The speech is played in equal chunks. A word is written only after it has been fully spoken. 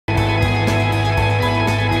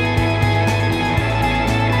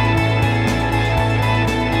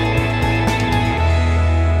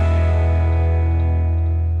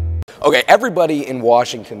Okay, everybody in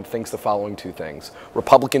Washington thinks the following two things.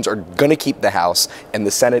 Republicans are going to keep the House, and the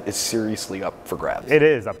Senate is seriously up for grabs. It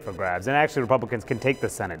is up for grabs. And actually, Republicans can take the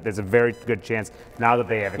Senate. There's a very good chance now that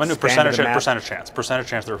they have expanded percentage the map. Percentage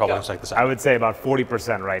chance the Republicans take the Senate. I would say about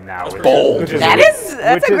 40% right now. That's bold.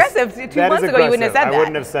 That's aggressive. 2 months ago, you wouldn't have said that. I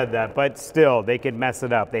wouldn't have said that, but still, they could mess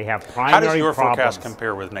it up. They have primary problems. How does your forecast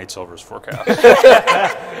compare with Nate Silver's forecast?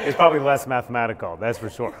 It's probably less mathematical, that's for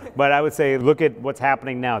sure. But I would say, look at what's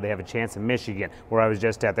happening now. They have a chance in Michigan, where I was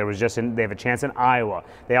just at. They have a chance in Iowa.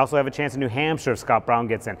 They also have a chance in New Hampshire if Scott Brown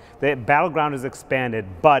gets in. The battleground is expanded,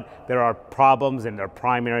 but there are problems in their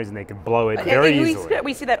primaries, and they could blow it very easily.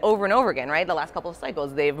 We see that over and over again, right? The last couple of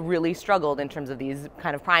cycles, they've really struggled in terms of these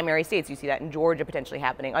kind of primary states. You see that in Georgia potentially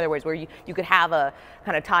happening. Otherwise, where you could have a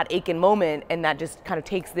kind of Todd Aiken moment, and that just kind of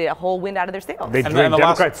takes the whole wind out of their sails.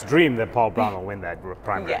 Democrats dream that Paul Brown will win that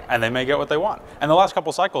primary. Yeah. And they may get what they want. And the last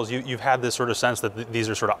couple cycles, you've had this sort of sense that these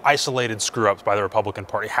are sort of isolated screw-ups by the Republican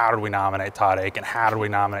Party. How did we nominate Todd Aiken? How did we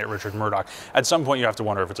nominate Richard Murdoch? At some point, you have to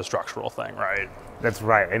wonder if it's a structural thing, right? That's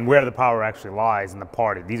right, and where the power actually lies in the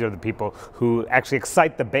party. These are the people who actually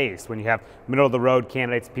excite the base. When you have middle-of-the-road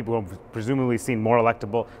candidates, people who have presumably seen more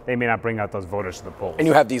electable, they may not bring out those voters to the polls. And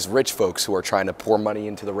you have these rich folks who are trying to pour money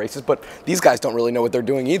into the races, but these guys don't really know what they're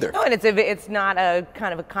doing either. No, and it's not a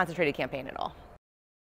kind of a concentrated campaign at all.